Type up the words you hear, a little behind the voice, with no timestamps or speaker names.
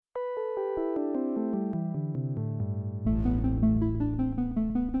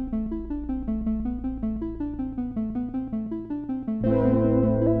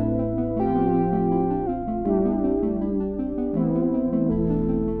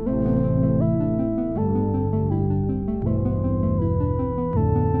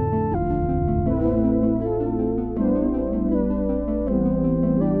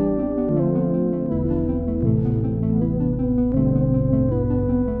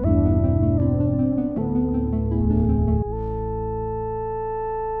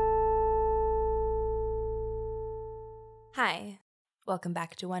Hi, welcome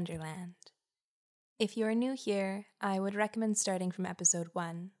back to Wonderland. If you are new here, I would recommend starting from episode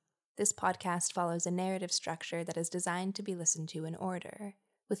 1. This podcast follows a narrative structure that is designed to be listened to in order,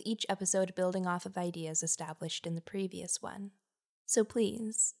 with each episode building off of ideas established in the previous one. So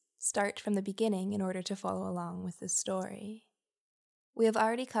please, start from the beginning in order to follow along with this story. We have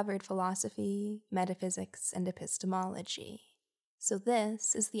already covered philosophy, metaphysics, and epistemology, so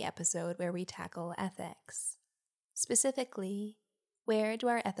this is the episode where we tackle ethics. Specifically, where do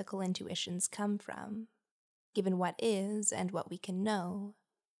our ethical intuitions come from? Given what is and what we can know,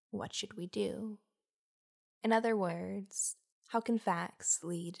 what should we do? In other words, how can facts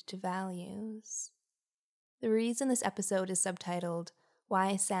lead to values? The reason this episode is subtitled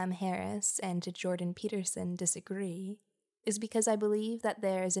Why Sam Harris and Jordan Peterson Disagree is because I believe that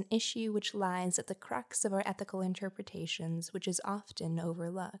there is an issue which lies at the crux of our ethical interpretations which is often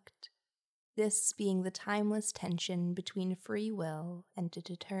overlooked. This being the timeless tension between free will and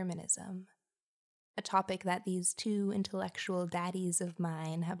determinism, a topic that these two intellectual daddies of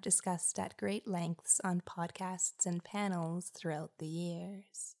mine have discussed at great lengths on podcasts and panels throughout the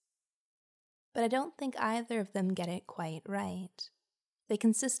years. But I don't think either of them get it quite right. They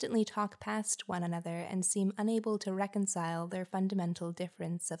consistently talk past one another and seem unable to reconcile their fundamental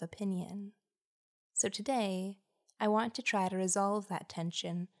difference of opinion. So today, I want to try to resolve that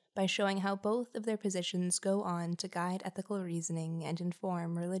tension by showing how both of their positions go on to guide ethical reasoning and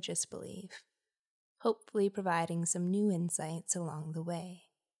inform religious belief, hopefully providing some new insights along the way.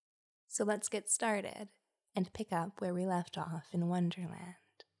 So let's get started and pick up where we left off in Wonderland.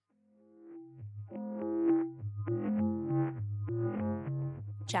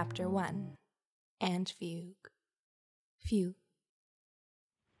 Chapter 1. Ant Fugue. Fugue.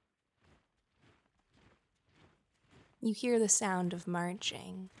 You hear the sound of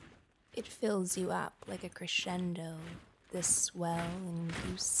marching. It fills you up like a crescendo, this swell and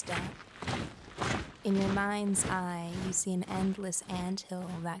goose step. In your mind's eye, you see an endless anthill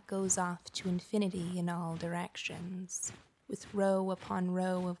that goes off to infinity in all directions, with row upon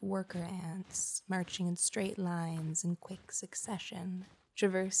row of worker ants marching in straight lines in quick succession,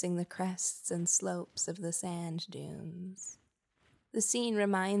 traversing the crests and slopes of the sand dunes. The scene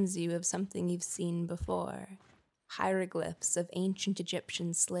reminds you of something you've seen before. Hieroglyphs of ancient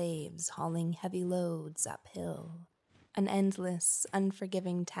Egyptian slaves hauling heavy loads uphill. An endless,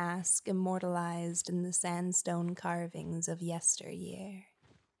 unforgiving task immortalized in the sandstone carvings of yesteryear.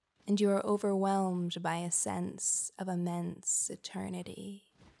 And you are overwhelmed by a sense of immense eternity.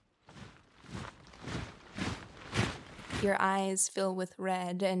 Your eyes fill with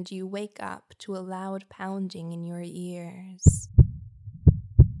red and you wake up to a loud pounding in your ears,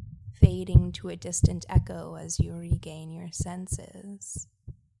 fading to a distant echo as you regain your senses.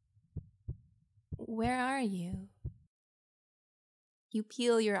 Where are you? You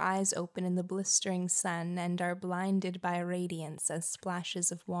peel your eyes open in the blistering sun and are blinded by radiance as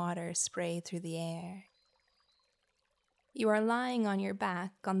splashes of water spray through the air. You are lying on your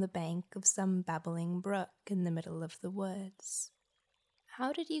back on the bank of some babbling brook in the middle of the woods.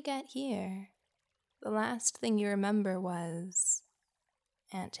 How did you get here? The last thing you remember was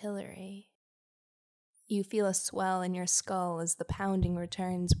Aunt Hillary. You feel a swell in your skull as the pounding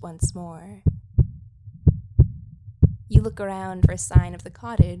returns once more. You look around for a sign of the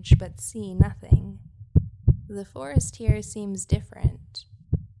cottage, but see nothing. The forest here seems different,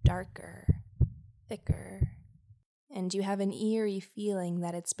 darker, thicker, and you have an eerie feeling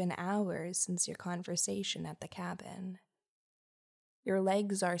that it's been hours since your conversation at the cabin. Your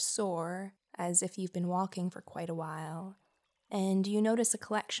legs are sore, as if you've been walking for quite a while, and you notice a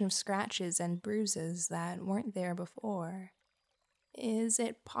collection of scratches and bruises that weren't there before. Is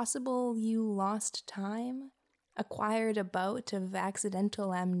it possible you lost time? Acquired a bout of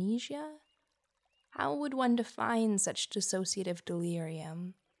accidental amnesia? How would one define such dissociative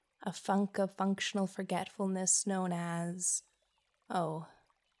delirium? A funk of functional forgetfulness known as, a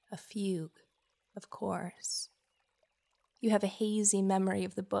fugue, of course. You have a hazy memory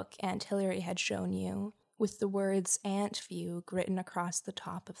of the book Aunt Hillary had shown you, with the words Ant Fugue written across the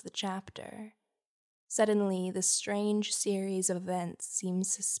top of the chapter. Suddenly, this strange series of events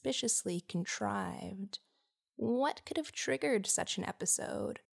seems suspiciously contrived. What could have triggered such an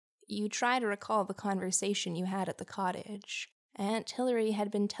episode? You try to recall the conversation you had at the cottage. Aunt Hillary had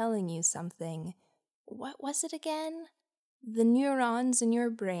been telling you something. What was it again? The neurons in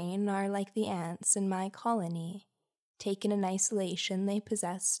your brain are like the ants in my colony. Taken in isolation, they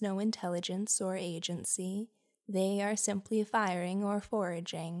possess no intelligence or agency. They are simply firing or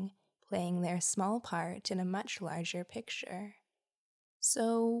foraging, playing their small part in a much larger picture.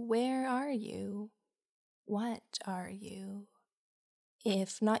 So where are you? What are you?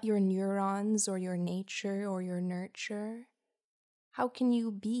 If not your neurons or your nature or your nurture, how can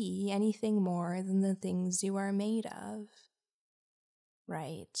you be anything more than the things you are made of?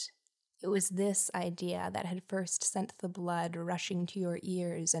 Right. It was this idea that had first sent the blood rushing to your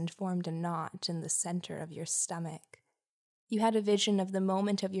ears and formed a knot in the center of your stomach. You had a vision of the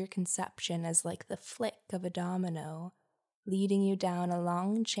moment of your conception as like the flick of a domino, leading you down a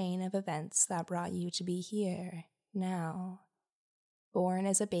long chain of events that brought you to be here, now. Born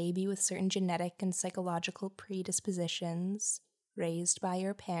as a baby with certain genetic and psychological predispositions, raised by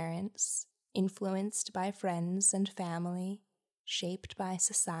your parents, influenced by friends and family, shaped by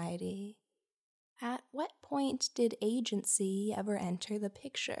society. At what point did agency ever enter the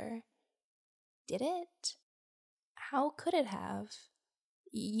picture? Did it? How could it have?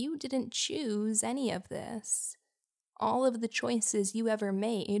 You didn't choose any of this. All of the choices you ever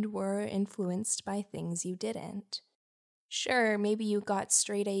made were influenced by things you didn't. Sure, maybe you got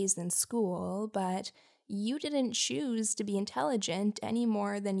straight A's in school, but you didn't choose to be intelligent any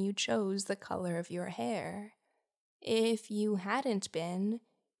more than you chose the color of your hair. If you hadn't been,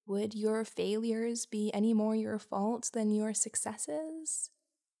 would your failures be any more your fault than your successes?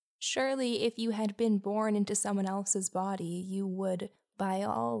 Surely, if you had been born into someone else's body, you would, by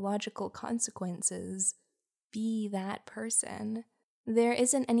all logical consequences, be that person. There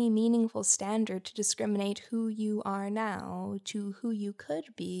isn't any meaningful standard to discriminate who you are now to who you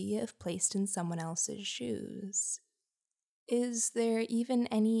could be if placed in someone else's shoes. Is there even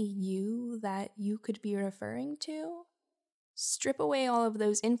any you that you could be referring to? Strip away all of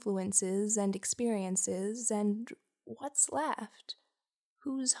those influences and experiences, and what's left?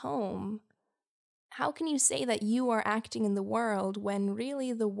 Who's home? How can you say that you are acting in the world when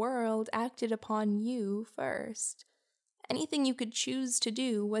really the world acted upon you first? Anything you could choose to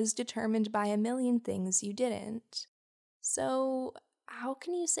do was determined by a million things you didn't. So, how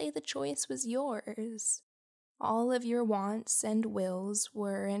can you say the choice was yours? All of your wants and wills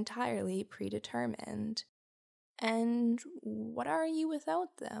were entirely predetermined. And what are you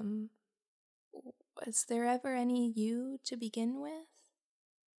without them? Was there ever any you to begin with?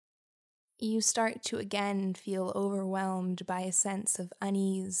 You start to again feel overwhelmed by a sense of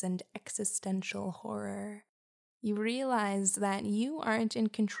unease and existential horror. You realize that you aren't in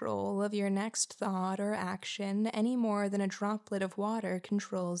control of your next thought or action any more than a droplet of water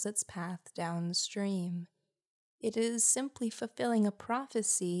controls its path downstream. It is simply fulfilling a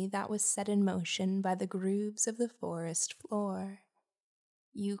prophecy that was set in motion by the grooves of the forest floor.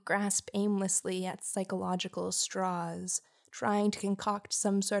 You grasp aimlessly at psychological straws, trying to concoct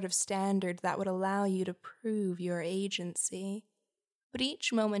some sort of standard that would allow you to prove your agency. But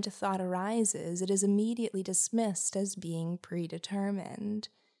each moment a thought arises, it is immediately dismissed as being predetermined.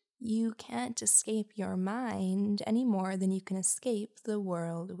 You can't escape your mind any more than you can escape the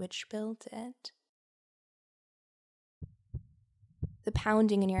world which built it. The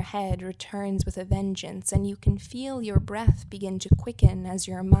pounding in your head returns with a vengeance, and you can feel your breath begin to quicken as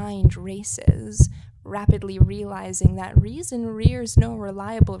your mind races, rapidly realizing that reason rears no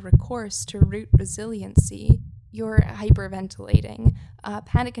reliable recourse to root resiliency. You're hyperventilating. A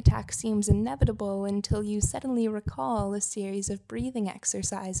panic attack seems inevitable until you suddenly recall a series of breathing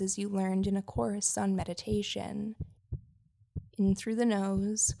exercises you learned in a course on meditation. In through the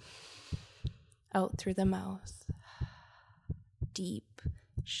nose, out through the mouth. Deep,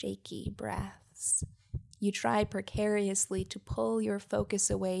 shaky breaths. You try precariously to pull your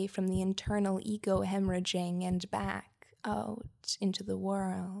focus away from the internal ego hemorrhaging and back out into the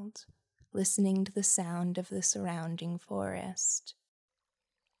world, listening to the sound of the surrounding forest.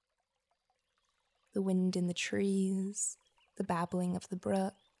 The wind in the trees, the babbling of the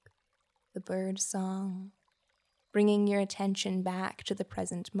brook, the bird song, bringing your attention back to the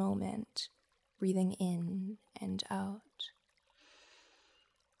present moment, breathing in and out.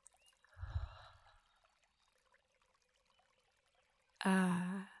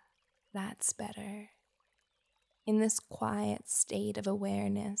 Ah, that's better. In this quiet state of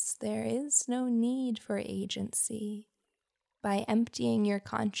awareness, there is no need for agency. By emptying your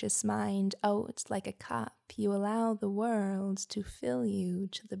conscious mind out like a cup, you allow the world to fill you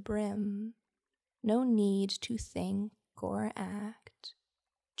to the brim. No need to think or act.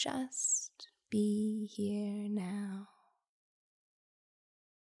 Just be here now.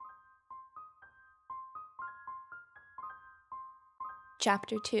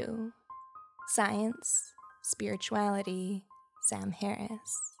 Chapter 2. Science, Spirituality, Sam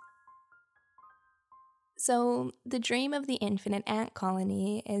Harris. So, the dream of the infinite ant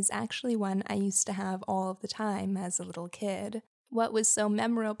colony is actually one I used to have all of the time as a little kid. What was so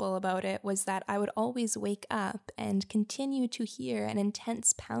memorable about it was that I would always wake up and continue to hear an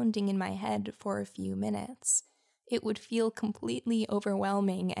intense pounding in my head for a few minutes. It would feel completely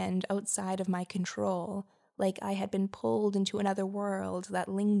overwhelming and outside of my control, like I had been pulled into another world that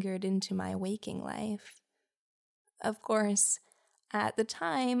lingered into my waking life. Of course, at the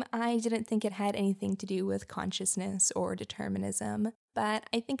time, I didn't think it had anything to do with consciousness or determinism, but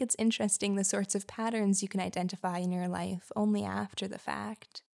I think it's interesting the sorts of patterns you can identify in your life only after the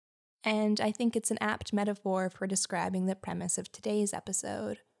fact. And I think it's an apt metaphor for describing the premise of today's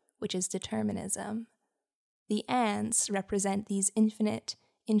episode, which is determinism. The ants represent these infinite,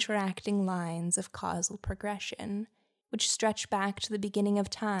 interacting lines of causal progression, which stretch back to the beginning of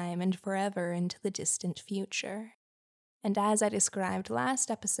time and forever into the distant future. And as I described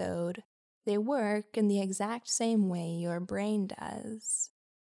last episode, they work in the exact same way your brain does.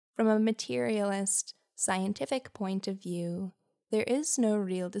 From a materialist, scientific point of view, there is no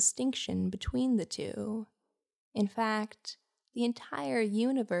real distinction between the two. In fact, the entire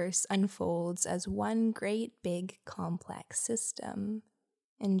universe unfolds as one great big complex system,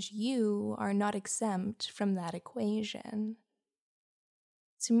 and you are not exempt from that equation.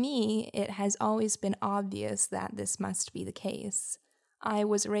 To me, it has always been obvious that this must be the case. I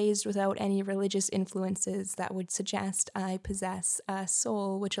was raised without any religious influences that would suggest I possess a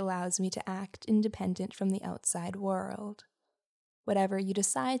soul which allows me to act independent from the outside world. Whatever you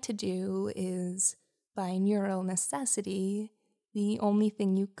decide to do is, by neural necessity, the only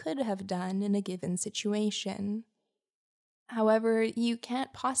thing you could have done in a given situation. However, you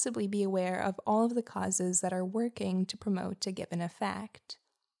can't possibly be aware of all of the causes that are working to promote a given effect.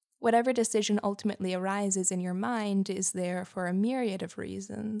 Whatever decision ultimately arises in your mind is there for a myriad of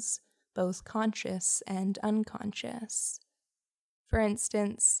reasons, both conscious and unconscious. For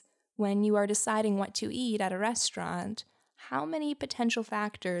instance, when you are deciding what to eat at a restaurant, how many potential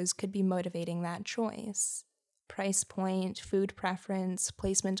factors could be motivating that choice? Price point, food preference,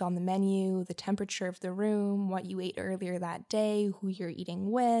 placement on the menu, the temperature of the room, what you ate earlier that day, who you're eating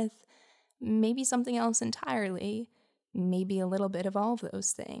with, maybe something else entirely. Maybe a little bit of all of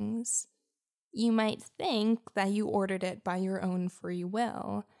those things. You might think that you ordered it by your own free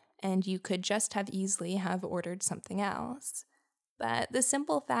will, and you could just have easily have ordered something else. But the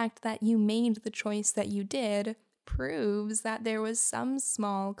simple fact that you made the choice that you did proves that there was some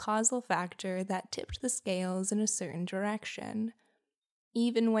small causal factor that tipped the scales in a certain direction.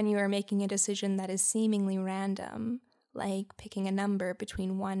 Even when you are making a decision that is seemingly random, like picking a number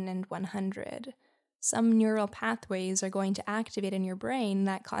between 1 and 100, some neural pathways are going to activate in your brain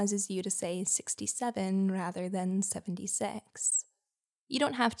that causes you to say 67 rather than 76. You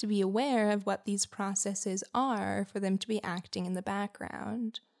don't have to be aware of what these processes are for them to be acting in the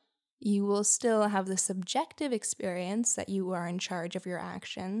background. You will still have the subjective experience that you are in charge of your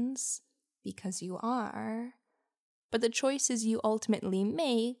actions, because you are. But the choices you ultimately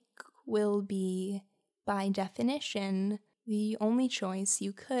make will be, by definition, the only choice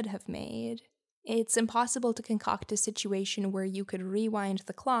you could have made. It's impossible to concoct a situation where you could rewind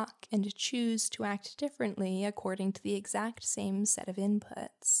the clock and choose to act differently according to the exact same set of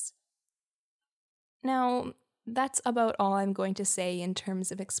inputs. Now, that's about all I'm going to say in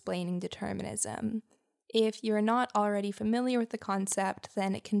terms of explaining determinism. If you're not already familiar with the concept,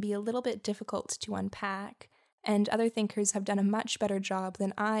 then it can be a little bit difficult to unpack, and other thinkers have done a much better job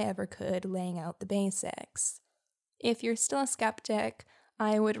than I ever could laying out the basics. If you're still a skeptic,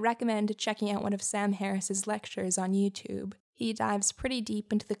 I would recommend checking out one of Sam Harris's lectures on YouTube. He dives pretty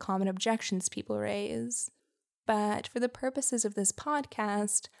deep into the common objections people raise. But for the purposes of this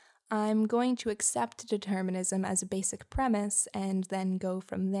podcast, I'm going to accept determinism as a basic premise and then go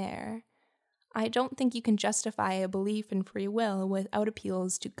from there. I don't think you can justify a belief in free will without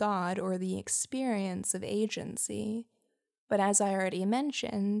appeals to God or the experience of agency. But as I already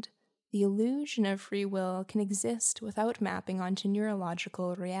mentioned, the illusion of free will can exist without mapping onto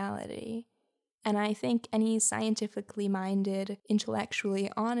neurological reality. And I think any scientifically minded,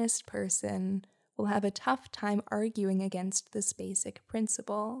 intellectually honest person will have a tough time arguing against this basic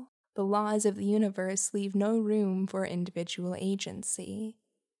principle. The laws of the universe leave no room for individual agency.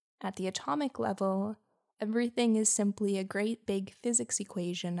 At the atomic level, everything is simply a great big physics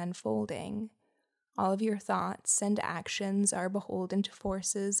equation unfolding. All of your thoughts and actions are beholden to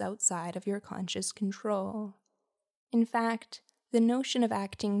forces outside of your conscious control. In fact, the notion of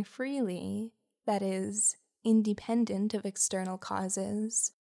acting freely, that is, independent of external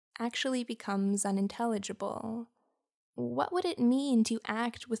causes, actually becomes unintelligible. What would it mean to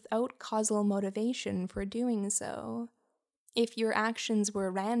act without causal motivation for doing so? If your actions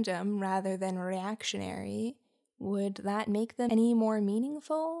were random rather than reactionary, Would that make them any more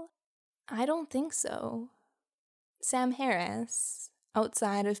meaningful? I don't think so. Sam Harris,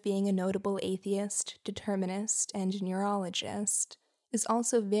 outside of being a notable atheist, determinist, and neurologist, is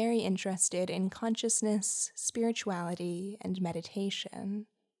also very interested in consciousness, spirituality, and meditation.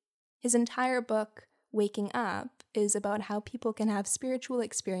 His entire book, Waking Up, is about how people can have spiritual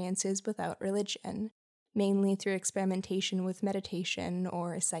experiences without religion, mainly through experimentation with meditation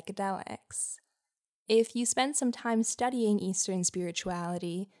or psychedelics. If you spend some time studying Eastern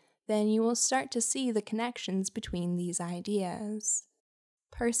spirituality, then you will start to see the connections between these ideas.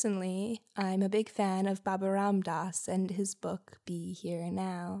 Personally, I'm a big fan of Baba Ram Dass and his book Be Here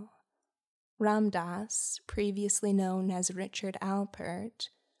Now. Ram Dass, previously known as Richard Alpert,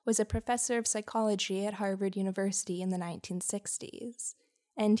 was a professor of psychology at Harvard University in the 1960s,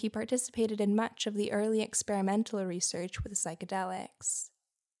 and he participated in much of the early experimental research with psychedelics.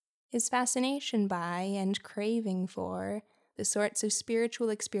 His fascination by and craving for the sorts of spiritual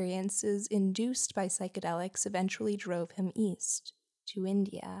experiences induced by psychedelics eventually drove him east, to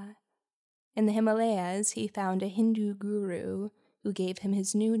India. In the Himalayas, he found a Hindu guru who gave him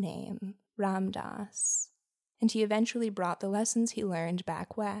his new name, Ram Dass, and he eventually brought the lessons he learned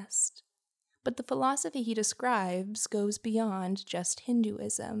back west. But the philosophy he describes goes beyond just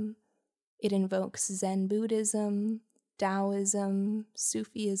Hinduism. It invokes Zen Buddhism, Taoism,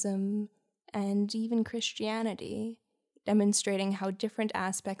 Sufism, and even Christianity, demonstrating how different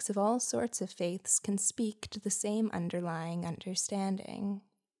aspects of all sorts of faiths can speak to the same underlying understanding.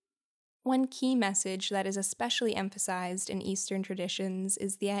 One key message that is especially emphasized in Eastern traditions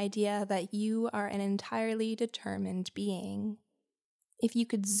is the idea that you are an entirely determined being. If you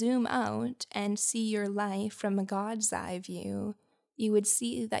could zoom out and see your life from a God's eye view, you would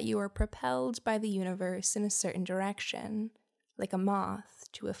see that you are propelled by the universe in a certain direction, like a moth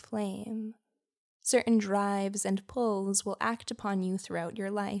to a flame. Certain drives and pulls will act upon you throughout your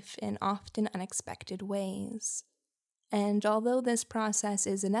life in often unexpected ways. And although this process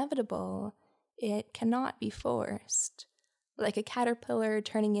is inevitable, it cannot be forced. Like a caterpillar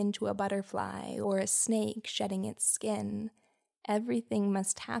turning into a butterfly or a snake shedding its skin, everything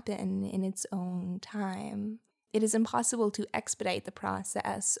must happen in its own time. It is impossible to expedite the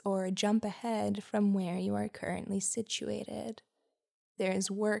process or jump ahead from where you are currently situated. There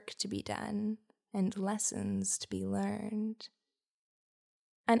is work to be done and lessons to be learned.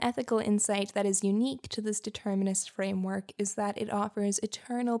 An ethical insight that is unique to this determinist framework is that it offers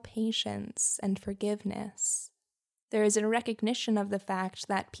eternal patience and forgiveness. There is a recognition of the fact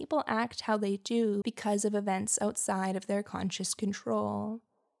that people act how they do because of events outside of their conscious control.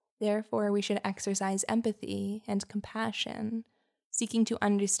 Therefore, we should exercise empathy and compassion, seeking to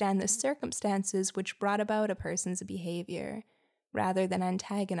understand the circumstances which brought about a person's behavior, rather than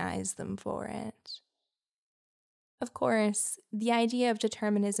antagonize them for it. Of course, the idea of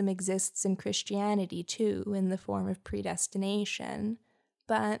determinism exists in Christianity too, in the form of predestination,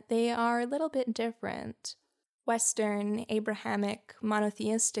 but they are a little bit different. Western, Abrahamic,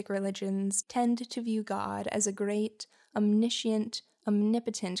 monotheistic religions tend to view God as a great, omniscient,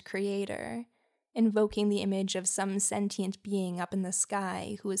 omnipotent creator, invoking the image of some sentient being up in the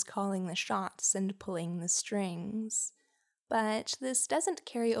sky who is calling the shots and pulling the strings. But this doesn't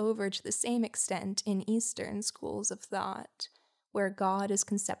carry over to the same extent in Eastern schools of thought, where God is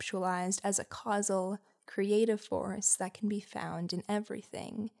conceptualized as a causal, creative force that can be found in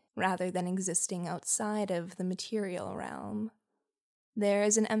everything, rather than existing outside of the material realm. There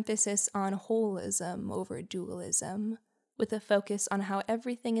is an emphasis on holism over dualism, with a focus on how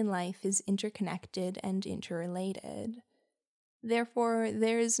everything in life is interconnected and interrelated. Therefore,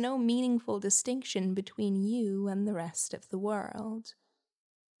 there is no meaningful distinction between you and the rest of the world.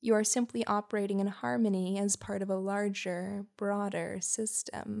 You are simply operating in harmony as part of a larger, broader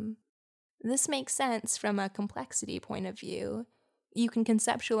system. This makes sense from a complexity point of view. You can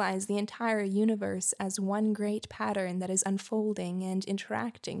conceptualize the entire universe as one great pattern that is unfolding and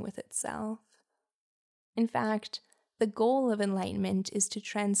interacting with itself. In fact, the goal of enlightenment is to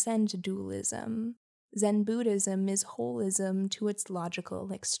transcend dualism. Zen Buddhism is holism to its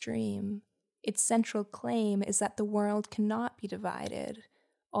logical extreme. Its central claim is that the world cannot be divided.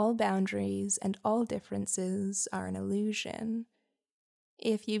 All boundaries and all differences are an illusion.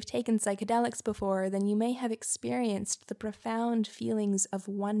 If you've taken psychedelics before, then you may have experienced the profound feelings of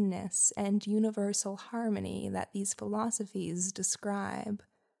oneness and universal harmony that these philosophies describe.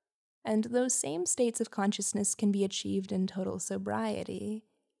 And those same states of consciousness can be achieved in total sobriety.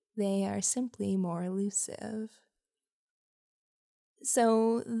 They are simply more elusive.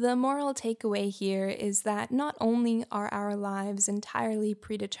 So, the moral takeaway here is that not only are our lives entirely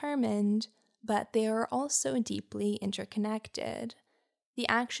predetermined, but they are also deeply interconnected. The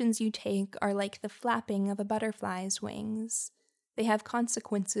actions you take are like the flapping of a butterfly's wings. They have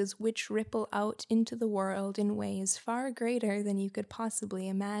consequences which ripple out into the world in ways far greater than you could possibly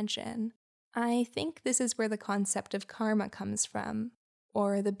imagine. I think this is where the concept of karma comes from,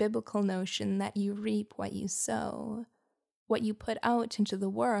 or the biblical notion that you reap what you sow. What you put out into the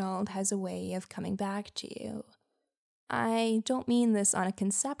world has a way of coming back to you. I don't mean this on a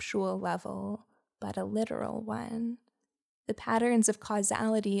conceptual level, but a literal one. The patterns of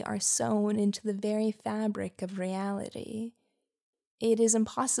causality are sewn into the very fabric of reality. It is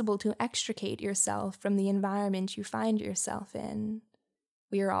impossible to extricate yourself from the environment you find yourself in.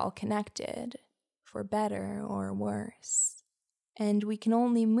 We are all connected, for better or worse. And we can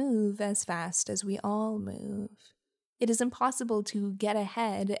only move as fast as we all move. It is impossible to get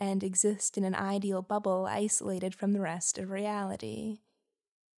ahead and exist in an ideal bubble isolated from the rest of reality.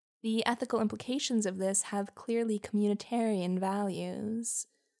 The ethical implications of this have clearly communitarian values.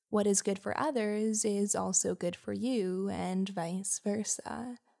 What is good for others is also good for you, and vice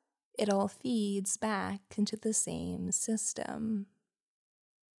versa. It all feeds back into the same system.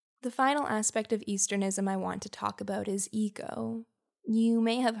 The final aspect of Easternism I want to talk about is ego. You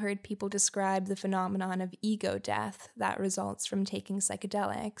may have heard people describe the phenomenon of ego death that results from taking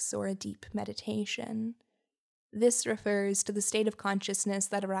psychedelics or a deep meditation. This refers to the state of consciousness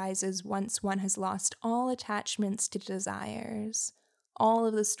that arises once one has lost all attachments to desires. All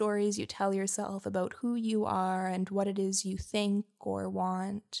of the stories you tell yourself about who you are and what it is you think or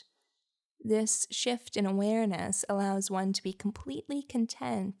want. This shift in awareness allows one to be completely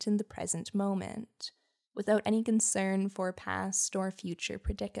content in the present moment, without any concern for past or future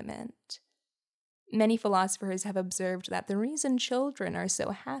predicament. Many philosophers have observed that the reason children are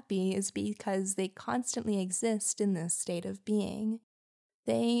so happy is because they constantly exist in this state of being.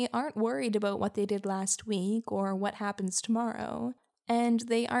 They aren't worried about what they did last week or what happens tomorrow, and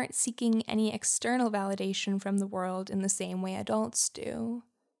they aren't seeking any external validation from the world in the same way adults do.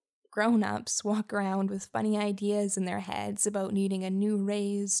 Grown-ups walk around with funny ideas in their heads about needing a new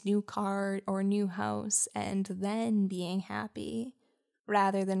raise, new car, or new house, and then being happy,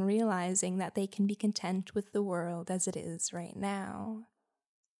 rather than realizing that they can be content with the world as it is right now.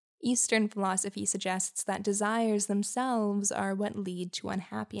 Eastern philosophy suggests that desires themselves are what lead to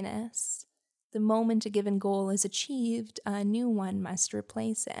unhappiness. The moment a given goal is achieved, a new one must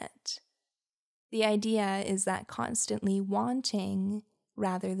replace it. The idea is that constantly wanting,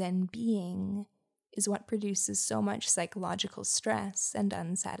 rather than being, is what produces so much psychological stress and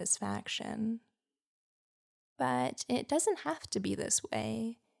unsatisfaction. But it doesn't have to be this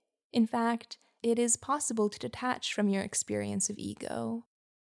way. In fact, it is possible to detach from your experience of ego.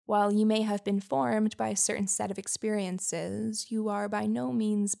 While you may have been formed by a certain set of experiences, you are by no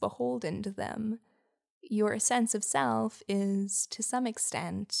means beholden to them. Your sense of self is, to some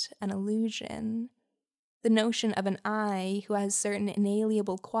extent, an illusion. The notion of an I who has certain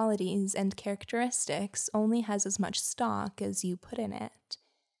inalienable qualities and characteristics only has as much stock as you put in it.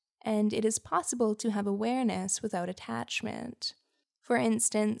 And it is possible to have awareness without attachment. For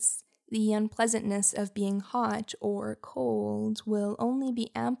instance, the unpleasantness of being hot or cold will only be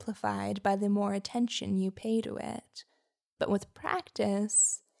amplified by the more attention you pay to it. But with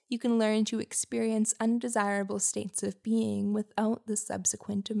practice, you can learn to experience undesirable states of being without the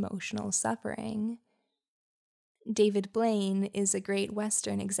subsequent emotional suffering. David Blaine is a great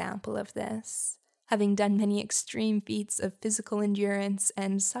Western example of this, having done many extreme feats of physical endurance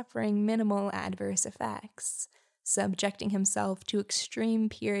and suffering minimal adverse effects, subjecting himself to extreme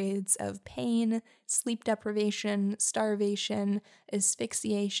periods of pain, sleep deprivation, starvation,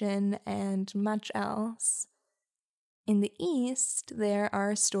 asphyxiation, and much else. In the East, there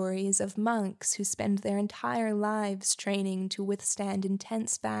are stories of monks who spend their entire lives training to withstand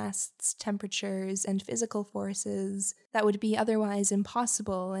intense fasts, temperatures, and physical forces that would be otherwise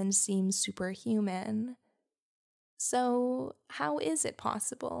impossible and seem superhuman. So, how is it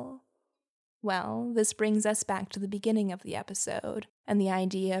possible? Well, this brings us back to the beginning of the episode and the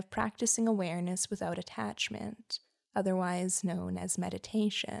idea of practicing awareness without attachment, otherwise known as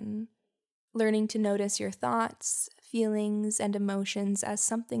meditation. Learning to notice your thoughts, feelings, and emotions as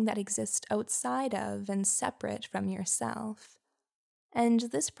something that exists outside of and separate from yourself. And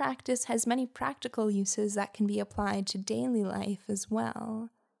this practice has many practical uses that can be applied to daily life as well.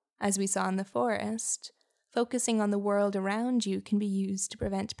 As we saw in the forest, focusing on the world around you can be used to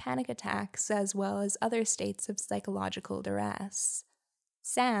prevent panic attacks as well as other states of psychological duress.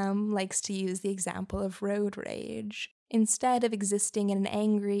 Sam likes to use the example of road rage. Instead of existing in an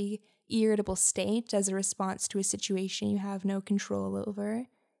angry, irritable state as a response to a situation you have no control over,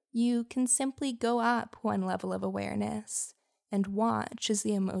 You can simply go up one level of awareness and watch as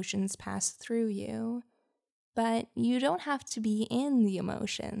the emotions pass through you. But you don't have to be in the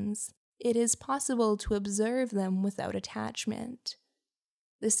emotions. It is possible to observe them without attachment.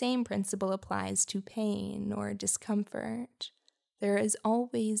 The same principle applies to pain or discomfort. There is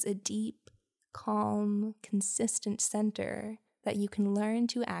always a deep, calm, consistent center that you can learn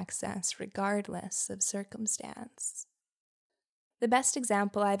to access regardless of circumstance. The best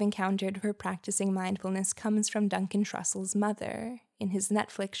example I've encountered for practicing mindfulness comes from Duncan Trussell's mother in his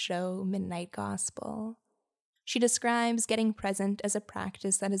Netflix show Midnight Gospel. She describes getting present as a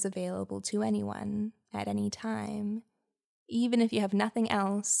practice that is available to anyone, at any time. Even if you have nothing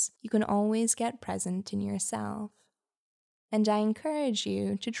else, you can always get present in yourself. And I encourage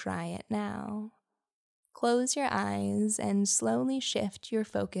you to try it now. Close your eyes and slowly shift your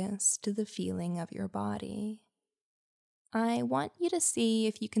focus to the feeling of your body. I want you to see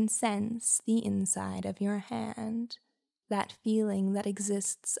if you can sense the inside of your hand, that feeling that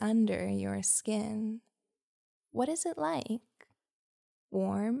exists under your skin. What is it like?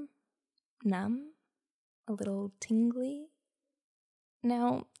 Warm? Numb? A little tingly?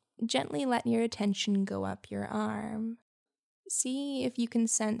 Now, gently let your attention go up your arm. See if you can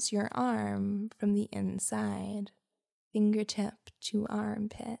sense your arm from the inside, fingertip to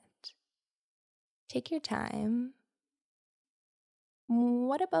armpit. Take your time.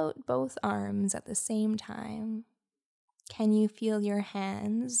 What about both arms at the same time? Can you feel your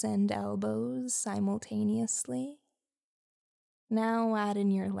hands and elbows simultaneously? Now add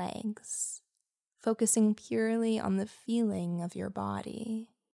in your legs, focusing purely on the feeling of your body.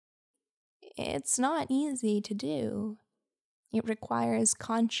 It's not easy to do. It requires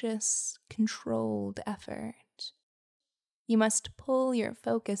conscious, controlled effort. You must pull your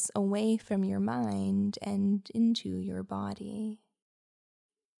focus away from your mind and into your body.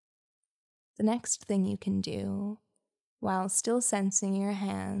 The next thing you can do, while still sensing your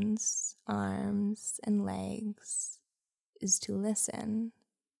hands, arms, and legs, is to listen.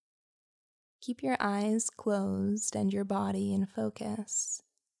 Keep your eyes closed and your body in focus,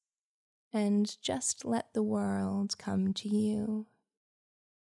 and just let the world come to you.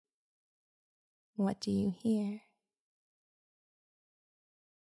 What do you hear?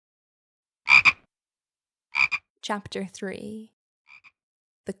 Chapter 3.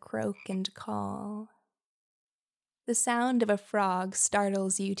 The Croak and Call. The sound of a frog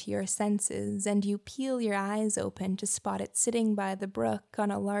startles you to your senses, and you peel your eyes open to spot it sitting by the brook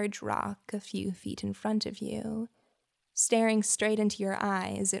on a large rock a few feet in front of you. Staring straight into your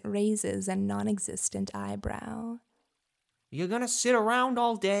eyes, it raises a non-existent eyebrow. You gonna sit around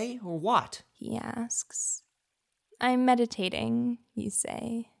all day, or what? He asks. I'm meditating, you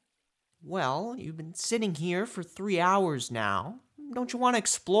say. Well, you've been sitting here for 3 hours now. Don't you want to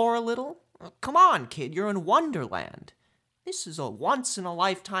explore a little? Come on, kid, you're in Wonderland. This is a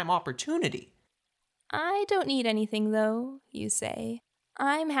once-in-a-lifetime opportunity. I don't need anything, though, you say.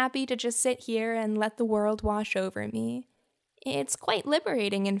 I'm happy to just sit here and let the world wash over me. It's quite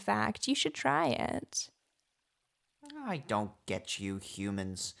liberating, in fact. You should try it. I don't get you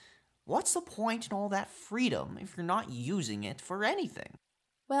humans. What's the point in all that freedom if you're not using it for anything?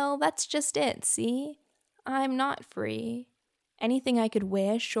 Well, that's just it, see? I'm not free. Anything I could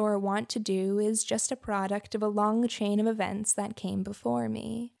wish or want to do is just a product of a long chain of events that came before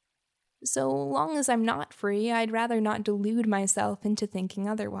me. So long as I'm not free, I'd rather not delude myself into thinking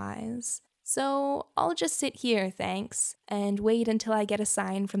otherwise. So I'll just sit here, thanks, and wait until I get a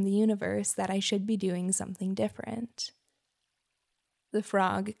sign from the universe that I should be doing something different. The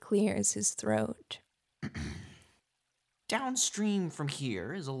frog clears his throat. Downstream from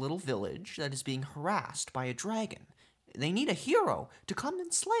here is a little village that is being harassed by a dragon. They need a hero to come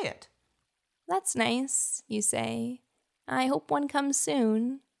and slay it. That's nice, you say. I hope one comes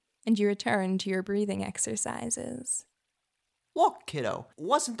soon. And you return to your breathing exercises. Look, kiddo,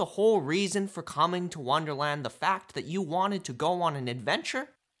 wasn't the whole reason for coming to Wonderland the fact that you wanted to go on an adventure?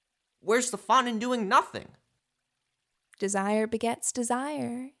 Where's the fun in doing nothing? Desire begets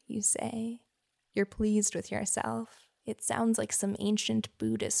desire, you say. You're pleased with yourself. It sounds like some ancient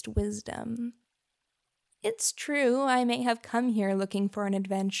Buddhist wisdom. It's true, I may have come here looking for an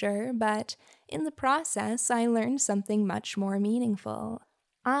adventure, but in the process, I learned something much more meaningful.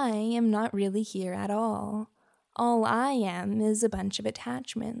 I am not really here at all. All I am is a bunch of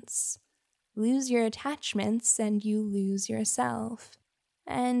attachments. Lose your attachments and you lose yourself.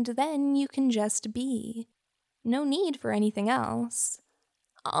 And then you can just be. No need for anything else.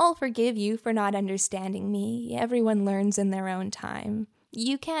 I'll forgive you for not understanding me. Everyone learns in their own time.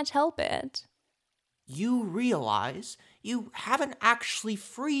 You can't help it. You realize You haven't actually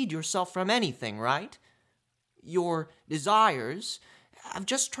freed yourself from anything, right? Your desires have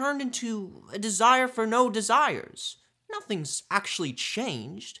just turned into a desire for no desires. Nothing's actually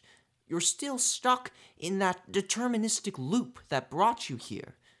changed. You're still stuck in that deterministic loop that brought you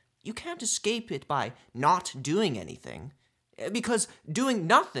here. You can't escape it by not doing anything, because doing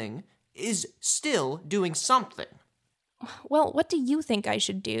nothing is still doing something. Well, what do you think I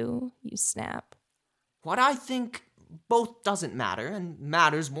should do? You snap, What I think both doesn't matter and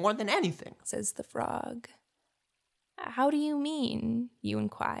matters more than anything. says the frog. How do you mean? You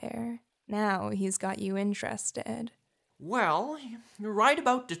inquire. Now he's got you interested. Well, you're right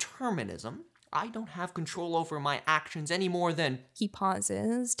about determinism. I don't have control over my actions any more than... He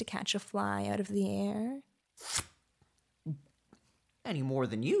pauses to catch a fly out of the air. Any more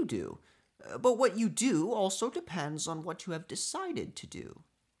than you do. But what you do also depends on what you have decided to do.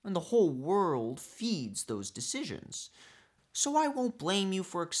 And the whole world feeds those decisions. So I won't blame you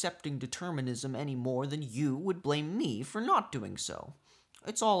for accepting determinism any more than you would blame me for not doing so.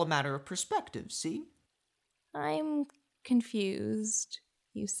 It's all a matter of perspective, see? I'm confused,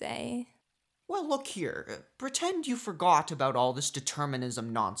 you say. Well, look here. Pretend you forgot about all this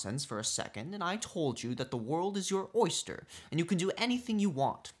determinism nonsense for a second, and I told you that the world is your oyster, and you can do anything you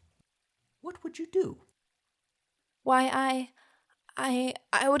want. What would you do? Why,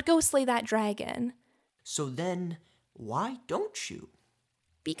 I would go slay that dragon. So then, why don't you?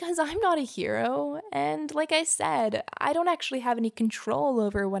 Because I'm not a hero, and like I said, I don't actually have any control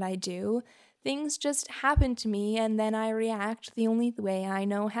over what I do. Things just happen to me, and then I react the only way I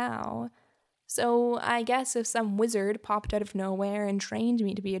know how. So I guess if some wizard popped out of nowhere and trained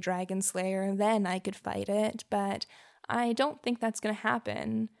me to be a dragon slayer, then I could fight it, but I don't think that's gonna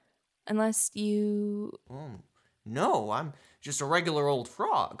happen. Unless you... No, I'm just a regular old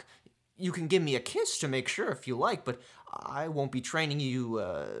frog. You can give me a kiss to make sure if you like, but I won't be training you,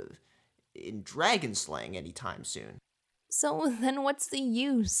 in dragon slaying anytime soon. So then what's the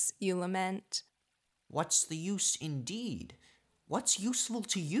use, you lament? What's the use indeed? What's useful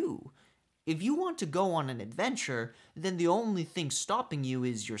to you? If you want to go on an adventure, then the only thing stopping you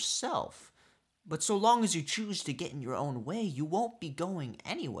is yourself. But so long as you choose to get in your own way, you won't be going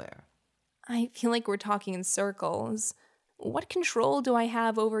anywhere. I feel like we're talking in circles. What control do I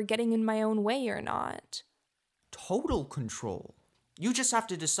have over getting in my own way or not? Total control. You just have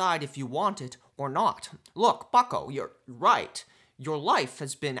to decide if you want it or not. Look, Bucko, you're right. Your life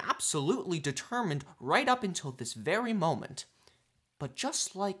has been absolutely determined right up until this very moment. But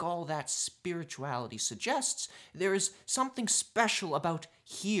just like all that spirituality suggests, there is something special about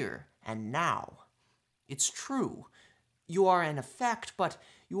here and now. It's true. You are an effect, but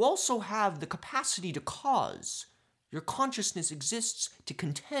you also have the capacity to cause. Your consciousness exists to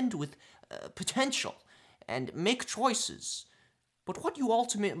contend with potential and make choices. But what you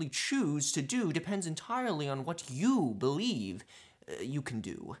ultimately choose to do depends entirely on what you believe you can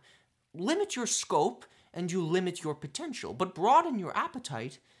do. Limit your scope and you limit your potential, but broaden your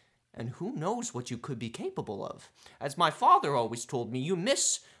appetite, and who knows what you could be capable of. As my father always told me, you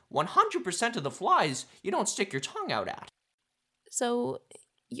miss 100% of the flies you don't stick your tongue out at. So,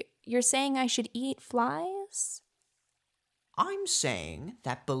 you're saying I should eat flies? I'm saying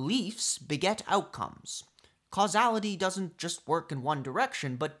that beliefs beget outcomes. Causality doesn't just work in one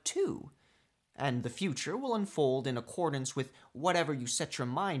direction, but two. And the future will unfold in accordance with whatever you set your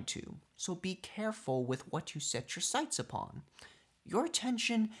mind to. So be careful with what you set your sights upon. Your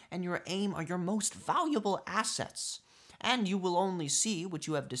attention and your aim are your most valuable assets, and you will only see what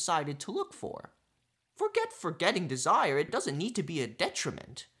you have decided to look for. Forget forgetting desire. It doesn't need to be a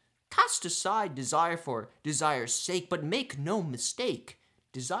detriment. Cast aside desire for desire's sake, but make no mistake.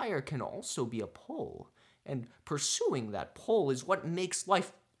 Desire can also be a pull, and pursuing that pull is what makes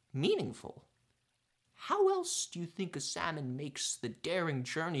life meaningful. How else do you think a salmon makes the daring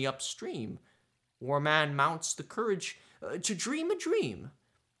journey upstream, or a man mounts the courage to dream a dream?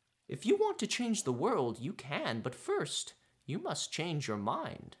 If you want to change the world, you can, but first, you must change your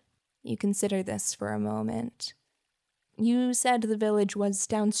mind. You consider this for a moment. You said the village was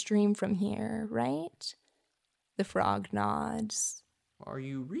downstream from here, right? The frog nods. Are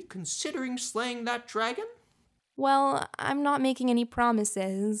you reconsidering slaying that dragon? Well, I'm not making any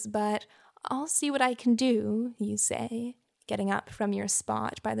promises, but I'll see what I can do, you say, getting up from your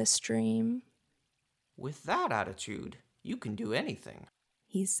spot by the stream. With that attitude, you can do anything,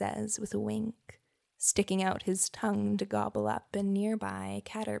 he says with a wink, sticking out his tongue to gobble up a nearby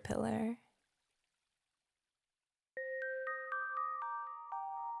caterpillar.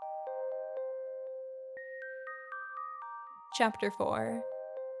 Chapter 4.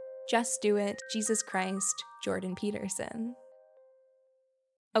 Just Do It, Jesus Christ, Jordan Peterson.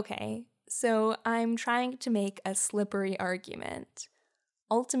 Okay, so I'm trying to make a slippery argument.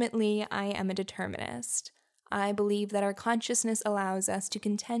 Ultimately, I am a determinist. I believe that our consciousness allows us to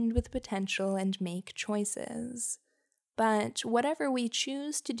contend with potential and make choices. But whatever we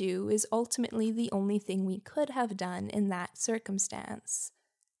choose to do is ultimately the only thing we could have done in that circumstance.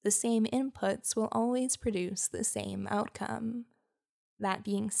 The same inputs will always produce the same outcome. That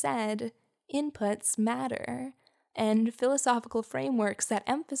being said, inputs matter, and philosophical frameworks that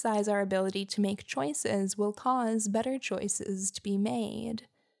emphasize our ability to make choices will cause better choices to be made.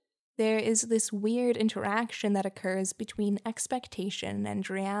 There is this weird interaction that occurs between expectation and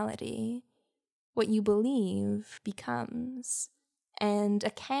reality. What you believe becomes, and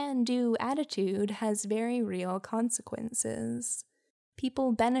a can-do attitude has very real consequences.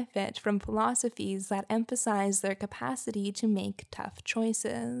 People benefit from philosophies that emphasize their capacity to make tough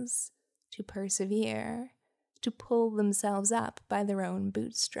choices, to persevere, to pull themselves up by their own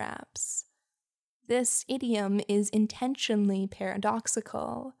bootstraps. This idiom is intentionally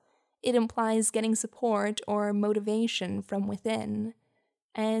paradoxical. It implies getting support or motivation from within,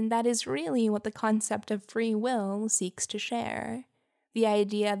 and that is really what the concept of free will seeks to share, the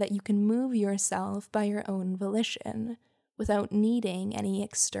idea that you can move yourself by your own volition, without needing any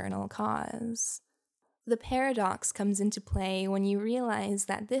external cause. The paradox comes into play when you realize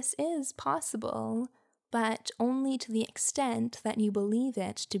that this is possible, but only to the extent that you believe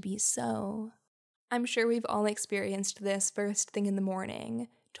it to be so. I'm sure we've all experienced this first thing in the morning,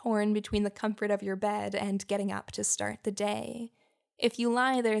 torn between the comfort of your bed and getting up to start the day. If you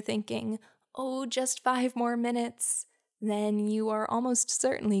lie there thinking, oh, just 5 more minutes, then you are almost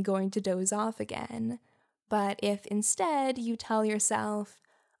certainly going to doze off again. But if instead you tell yourself,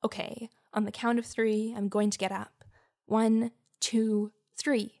 okay, on the count of 3, I'm going to get up. 1, 2,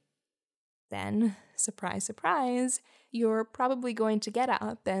 3. Then, surprise, surprise, you're probably going to get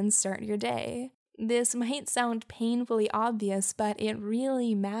up and start your day. This might sound painfully obvious, but it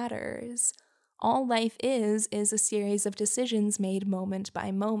really matters. All life is a series of decisions made moment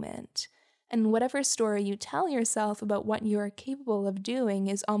by moment. And whatever story you tell yourself about what you are capable of doing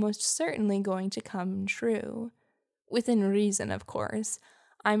is almost certainly going to come true. Within reason, of course.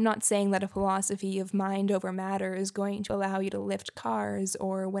 I'm not saying that a philosophy of mind over matter is going to allow you to lift cars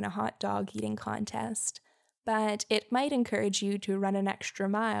or win a hot dog eating contest, but it might encourage you to run an extra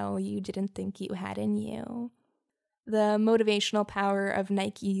mile you didn't think you had in you. The motivational power of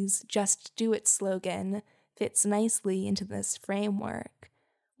Nike's Just Do It slogan fits nicely into this framework.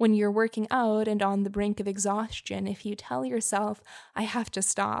 When you're working out and on the brink of exhaustion, if you tell yourself, I have to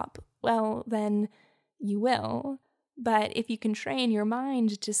stop, well, then you will. But if you can train your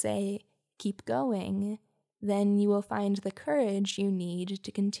mind to say, keep going, then you will find the courage you need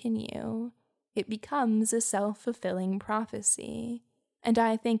to continue. It becomes a self-fulfilling prophecy. And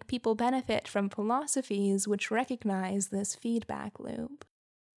I think people benefit from philosophies which recognize this feedback loop.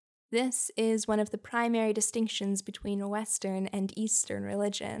 This is one of the primary distinctions between Western and Eastern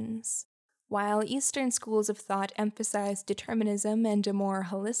religions. While Eastern schools of thought emphasize determinism and a more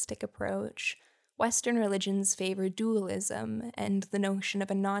holistic approach, Western religions favor dualism and the notion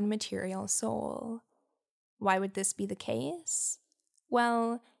of a non-material soul. Why would this be the case?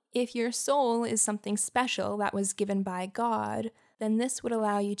 Well, if your soul is something special that was given by God, then this would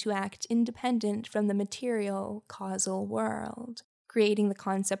allow you to act independent from the material, causal world, creating the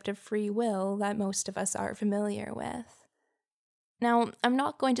concept of free will that most of us are familiar with. Now, I'm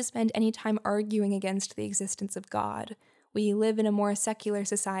not going to spend any time arguing against the existence of God. We live in a more secular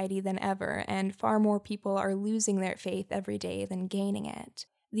society than ever, and far more people are losing their faith every day than gaining it.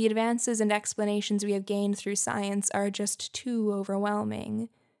 The advances and explanations we have gained through science are just too overwhelming.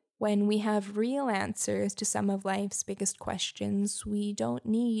 When we have real answers to some of life's biggest questions, we don't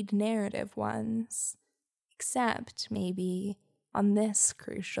need narrative ones. Except, maybe, on this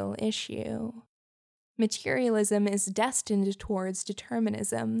crucial issue. Materialism is destined towards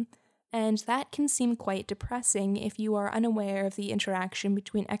determinism, and that can seem quite depressing if you are unaware of the interaction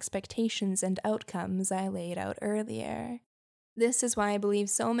between expectations and outcomes I laid out earlier. This is why I believe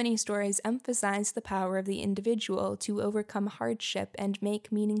so many stories emphasize the power of the individual to overcome hardship and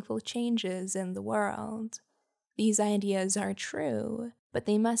make meaningful changes in the world. These ideas are true, but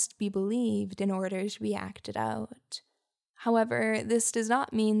they must be believed in order to be acted out. However, this does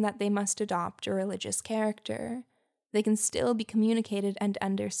not mean that they must adopt a religious character. They can still be communicated and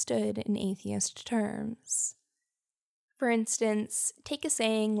understood in atheist terms. For instance, take a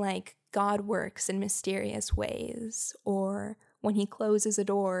saying like, God works in mysterious ways, or when he closes a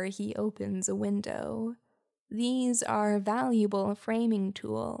door, he opens a window. These are valuable framing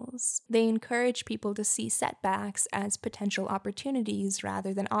tools. They encourage people to see setbacks as potential opportunities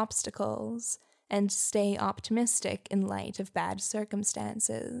rather than obstacles, and stay optimistic in light of bad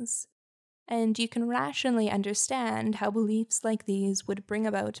circumstances. And you can rationally understand how beliefs like these would bring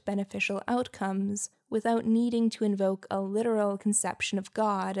about beneficial outcomes without needing to invoke a literal conception of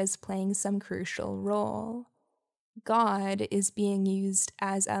God as playing some crucial role. God is being used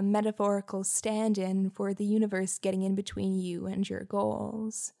as a metaphorical stand-in for the universe getting in between you and your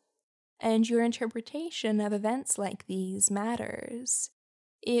goals. And your interpretation of events like these matters.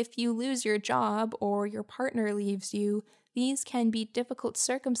 If you lose your job or your partner leaves you, these can be difficult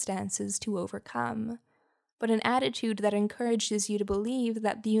circumstances to overcome. But an attitude that encourages you to believe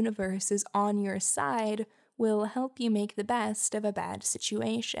that the universe is on your side will help you make the best of a bad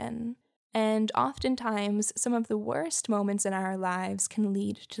situation. And oftentimes, some of the worst moments in our lives can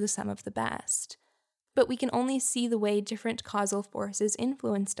lead to some of the best. But we can only see the way different causal forces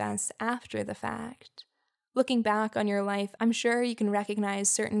influenced us after the fact. Looking back on your life, I'm sure you can recognize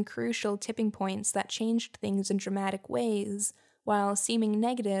certain crucial tipping points that changed things in dramatic ways, while seeming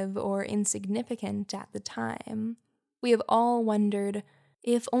negative or insignificant at the time. We have all wondered,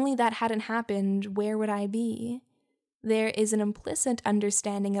 if only that hadn't happened, where would I be? There is an implicit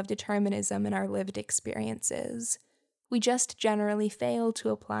understanding of determinism in our lived experiences. We just generally fail to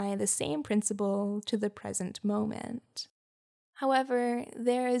apply the same principle to the present moment. However,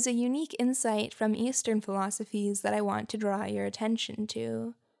 there is a unique insight from Eastern philosophies that I want to draw your attention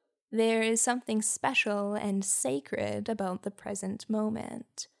to. There is something special and sacred about the present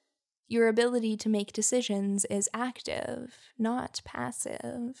moment. Your ability to make decisions is active, not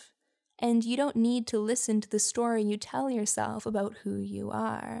passive. And you don't need to listen to the story you tell yourself about who you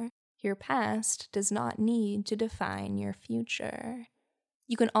are. Your past does not need to define your future.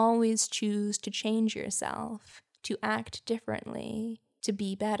 You can always choose to change yourself, to act differently, to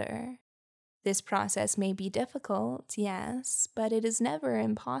be better. This process may be difficult, yes, but it is never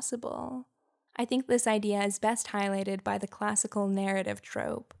impossible. I think this idea is best highlighted by the classical narrative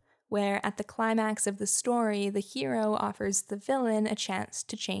trope, where at the climax of the story, the hero offers the villain a chance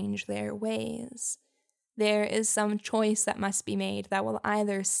to change their ways. There is some choice that must be made that will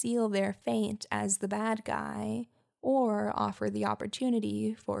either seal their fate as the bad guy, or offer the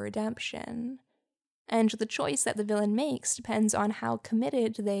opportunity for redemption. And the choice that the villain makes depends on how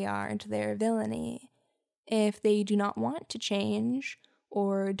committed they are to their villainy. If they do not want to change,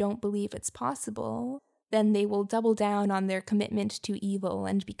 or don't believe it's possible, then they will double down on their commitment to evil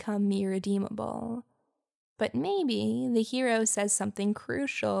and become irredeemable. But maybe the hero says something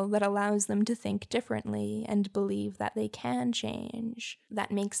crucial that allows them to think differently and believe that they can change,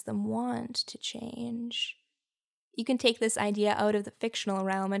 that makes them want to change. You can take this idea out of the fictional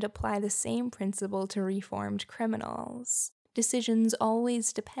realm and apply the same principle to reformed criminals. Decisions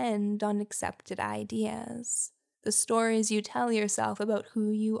always depend on accepted ideas. The stories you tell yourself about who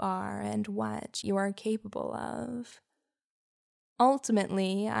you are and what you are capable of.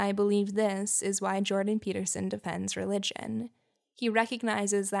 Ultimately, I believe this is why Jordan Peterson defends religion. He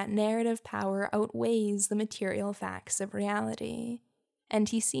recognizes that narrative power outweighs the material facts of reality, and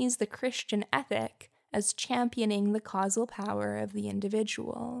he sees the Christian ethic as championing the causal power of the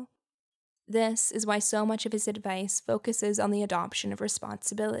individual. This is why so much of his advice focuses on the adoption of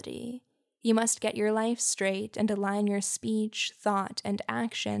responsibility. You must get your life straight and align your speech, thought, and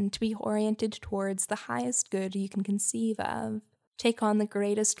action to be oriented towards the highest good you can conceive of. Take on the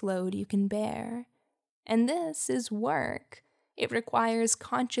greatest load you can bear. And this is work. It requires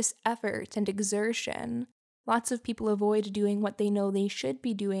conscious effort and exertion. Lots of people avoid doing what they know they should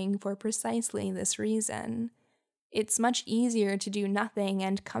be doing for precisely this reason. It's much easier to do nothing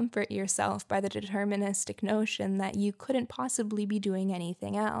and comfort yourself by the deterministic notion that you couldn't possibly be doing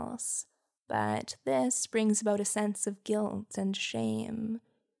anything else. But this brings about a sense of guilt and shame,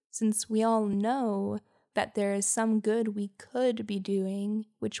 since we all know that there is some good we could be doing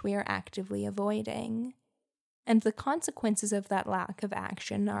which we are actively avoiding. And the consequences of that lack of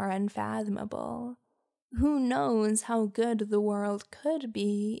action are unfathomable. Who knows how good the world could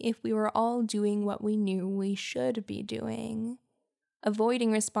be if we were all doing what we knew we should be doing?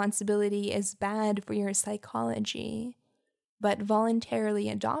 Avoiding responsibility is bad for your psychology, but voluntarily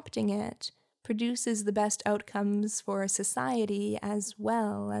adopting it produces the best outcomes for society as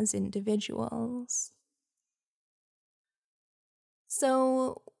well as individuals.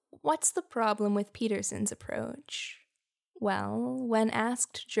 So, what's the problem with Peterson's approach? Well, when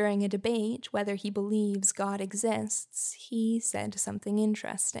asked during a debate whether he believes God exists, he said something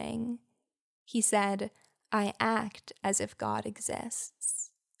interesting. He said, "I act as if God exists."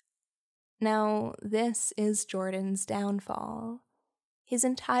 Now, this is Jordan's downfall. His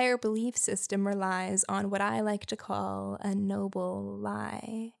entire belief system relies on what I like to call a noble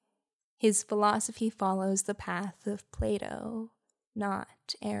lie. His philosophy follows the path of Plato,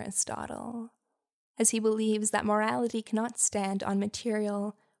 not Aristotle, as he believes that morality cannot stand on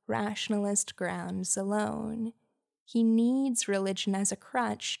material, rationalist grounds alone. He needs religion as a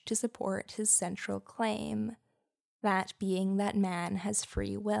crutch to support his central claim, that being that man has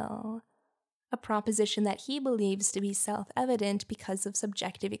free will, a proposition that he believes to be self-evident because of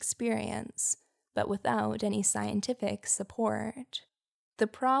subjective experience, but without any scientific support. The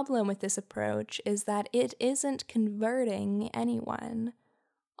problem with this approach is that it isn't converting anyone.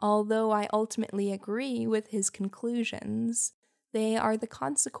 Although I ultimately agree with his conclusions, they are the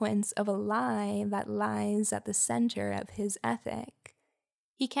consequence of a lie that lies at the center of his ethic.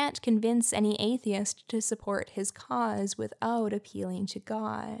 He can't convince any atheist to support his cause without appealing to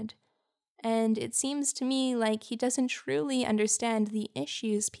God. And it seems to me like he doesn't truly understand the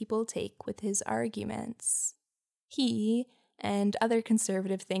issues people take with his arguments. He, and other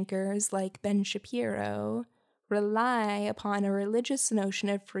conservative thinkers like Ben Shapiro, rely upon a religious notion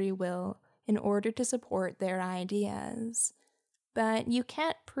of free will in order to support their ideas. But you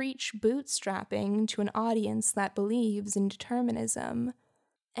can't preach bootstrapping to an audience that believes in determinism.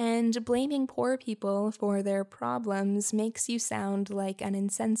 And blaming poor people for their problems makes you sound like an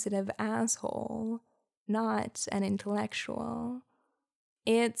insensitive asshole, not an intellectual.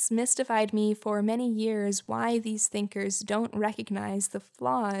 It's mystified me for many years why these thinkers don't recognize the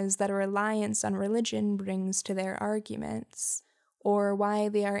flaws that a reliance on religion brings to their arguments, or why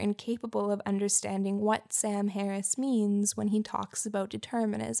they are incapable of understanding what Sam Harris means when he talks about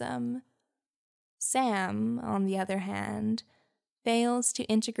determinism. Sam, on the other hand, fails to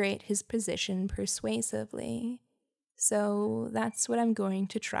integrate his position persuasively. So that's what I'm going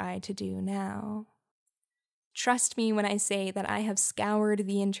to try to do now. Trust me when I say that I have scoured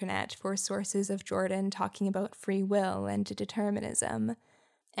the internet for sources of Jordan talking about free will and determinism,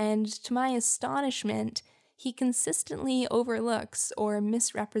 and to my astonishment, he consistently overlooks or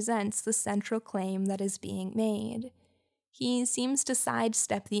misrepresents the central claim that is being made. He seems to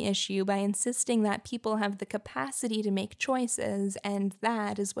sidestep the issue by insisting that people have the capacity to make choices, and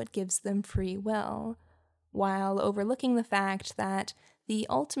that is what gives them free will, while overlooking the fact that the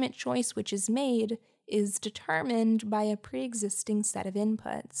ultimate choice which is made is determined by a pre-existing set of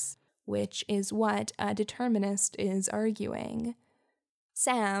inputs, which is what a determinist is arguing.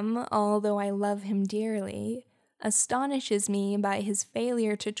 Sam, although I love him dearly, astonishes me by his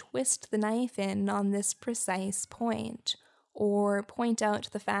failure to twist the knife in on this precise point, or point out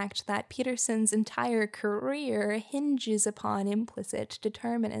the fact that Peterson's entire career hinges upon implicit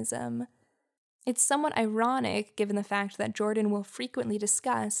determinism. It's somewhat ironic given the fact that Jordan will frequently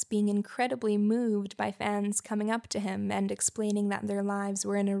discuss being incredibly moved by fans coming up to him and explaining that their lives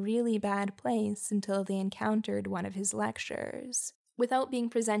were in a really bad place until they encountered one of his lectures, without being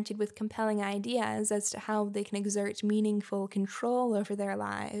presented with compelling ideas as to how they can exert meaningful control over their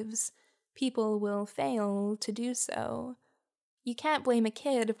lives. People will fail to do so. You can't blame a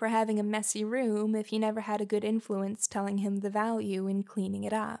kid for having a messy room if he never had a good influence telling him the value in cleaning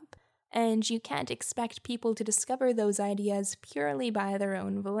it up. And you can't expect people to discover those ideas purely by their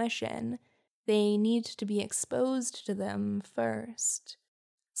own volition. They need to be exposed to them first.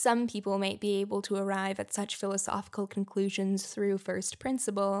 Some people might be able to arrive at such philosophical conclusions through first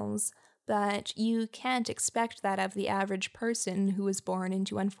principles, but you can't expect that of the average person who was born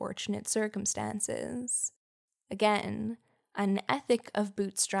into unfortunate circumstances. Again, an ethic of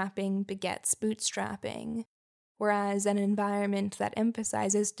bootstrapping begets bootstrapping, whereas an environment that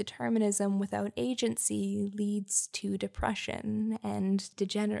emphasizes determinism without agency leads to depression and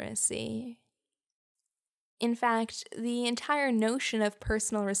degeneracy. In fact, the entire notion of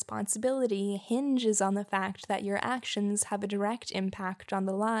personal responsibility hinges on the fact that your actions have a direct impact on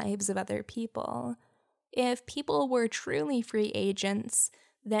the lives of other people. If people were truly free agents,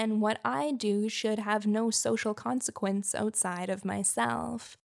 then what I do should have no social consequence outside of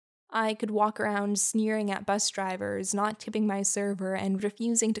myself. I could walk around sneering at bus drivers, not tipping my server, and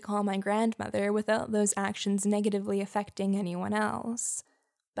refusing to call my grandmother without those actions negatively affecting anyone else.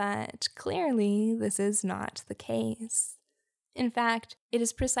 But clearly, this is not the case. In fact, it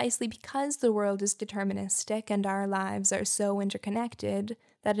is precisely because the world is deterministic and our lives are so interconnected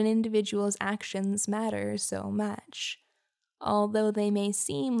that an individual's actions matter so much. Although they may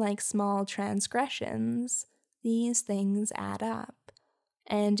seem like small transgressions, these things add up.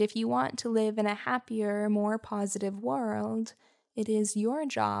 And if you want to live in a happier, more positive world, it is your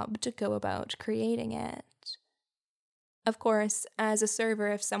job to go about creating it. Of course, as a server,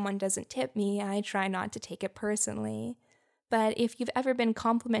 if someone doesn't tip me, I try not to take it personally. But if you've ever been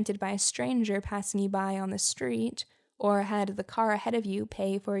complimented by a stranger passing you by on the street, or had the car ahead of you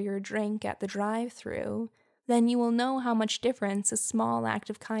pay for your drink at the drive-thru, then you will know how much difference a small act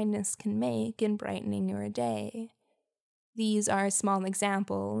of kindness can make in brightening your day. These are small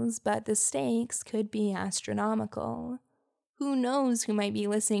examples, but the stakes could be astronomical. Who knows who might be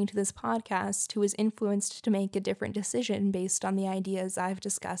listening to this podcast who is influenced to make a different decision based on the ideas I've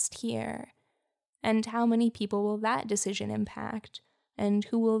discussed here? And how many people will that decision impact? And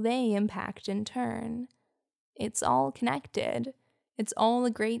who will they impact in turn? It's all connected. It's all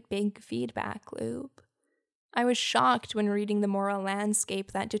a great big feedback loop. I was shocked when reading The Moral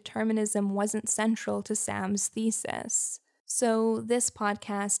Landscape that determinism wasn't central to Sam's thesis. So this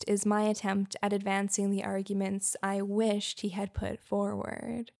podcast is my attempt at advancing the arguments I wished he had put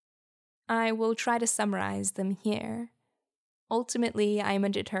forward. I will try to summarize them here. Ultimately, I'm a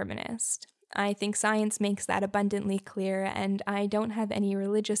determinist. I think science makes that abundantly clear, and I don't have any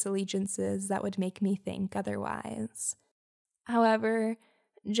religious allegiances that would make me think otherwise. However,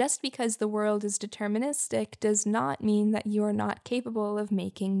 just because the world is deterministic does not mean that you are not capable of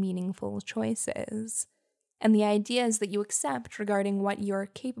making meaningful choices. And the ideas that you accept regarding what you're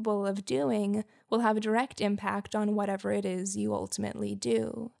capable of doing will have a direct impact on whatever it is you ultimately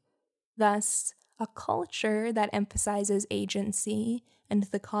do. Thus, a culture that emphasizes agency and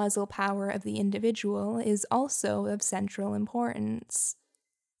the causal power of the individual is also of central importance.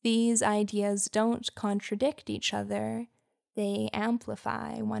 These ideas don't contradict each other. They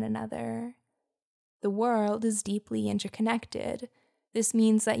amplify one another. The world is deeply interconnected. This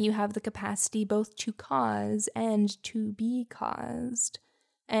means that you have the capacity both to cause and to be caused,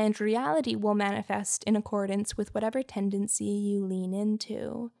 and reality will manifest in accordance with whatever tendency you lean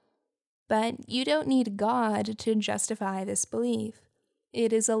into. But you don't need God to justify this belief.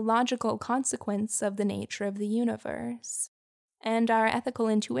 It is a logical consequence of the nature of the universe. And our ethical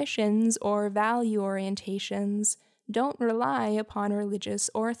intuitions or value orientations don't rely upon religious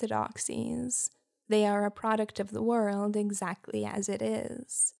orthodoxies. They are a product of the world exactly as it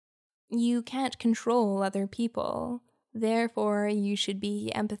is. You can't control other people, therefore you should be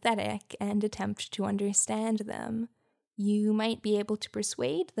empathetic and attempt to understand them. You might be able to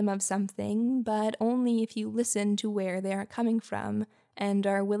persuade them of something, but only if you listen to where they are coming from and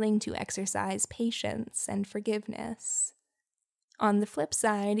are willing to exercise patience and forgiveness. On the flip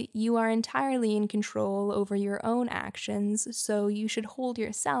side, you are entirely in control over your own actions, so you should hold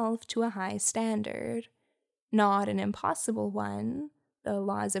yourself to a high standard. Not an impossible one, the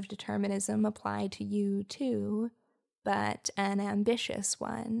laws of determinism apply to you too, but an ambitious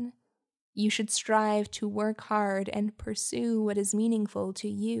one. You should strive to work hard and pursue what is meaningful to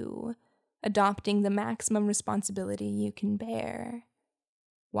you, adopting the maximum responsibility you can bear.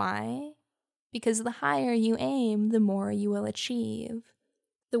 Why? Because the higher you aim, the more you will achieve.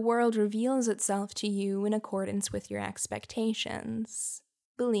 The world reveals itself to you in accordance with your expectations.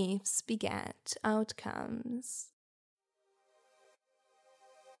 Beliefs beget outcomes.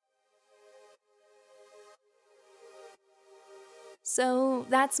 So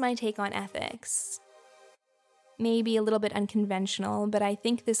that's my take on ethics. Maybe a little bit unconventional, but I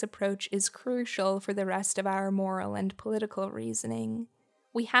think this approach is crucial for the rest of our moral and political reasoning.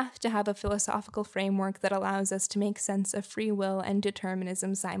 We have to have a philosophical framework that allows us to make sense of free will and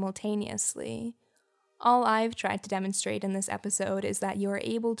determinism simultaneously. All I've tried to demonstrate in this episode is that you are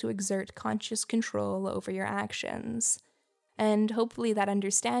able to exert conscious control over your actions, and hopefully that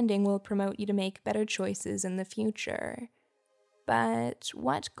understanding will promote you to make better choices in the future. But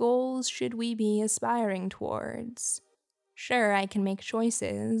what goals should we be aspiring towards? Sure, I can make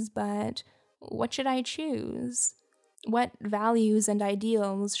choices, but what should I choose? What values and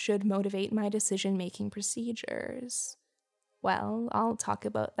ideals should motivate my decision-making procedures? Well, I'll talk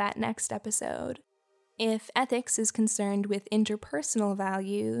about that next episode. If ethics is concerned with interpersonal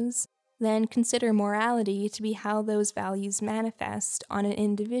values, then consider morality to be how those values manifest on an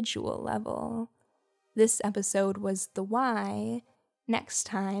individual level. This episode was the why. Next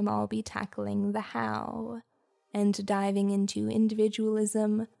time I'll be tackling the how, and diving into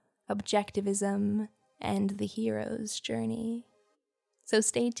individualism, objectivism, and the hero's journey. So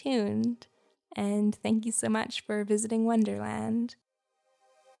stay tuned, and thank you so much for visiting Wonderland.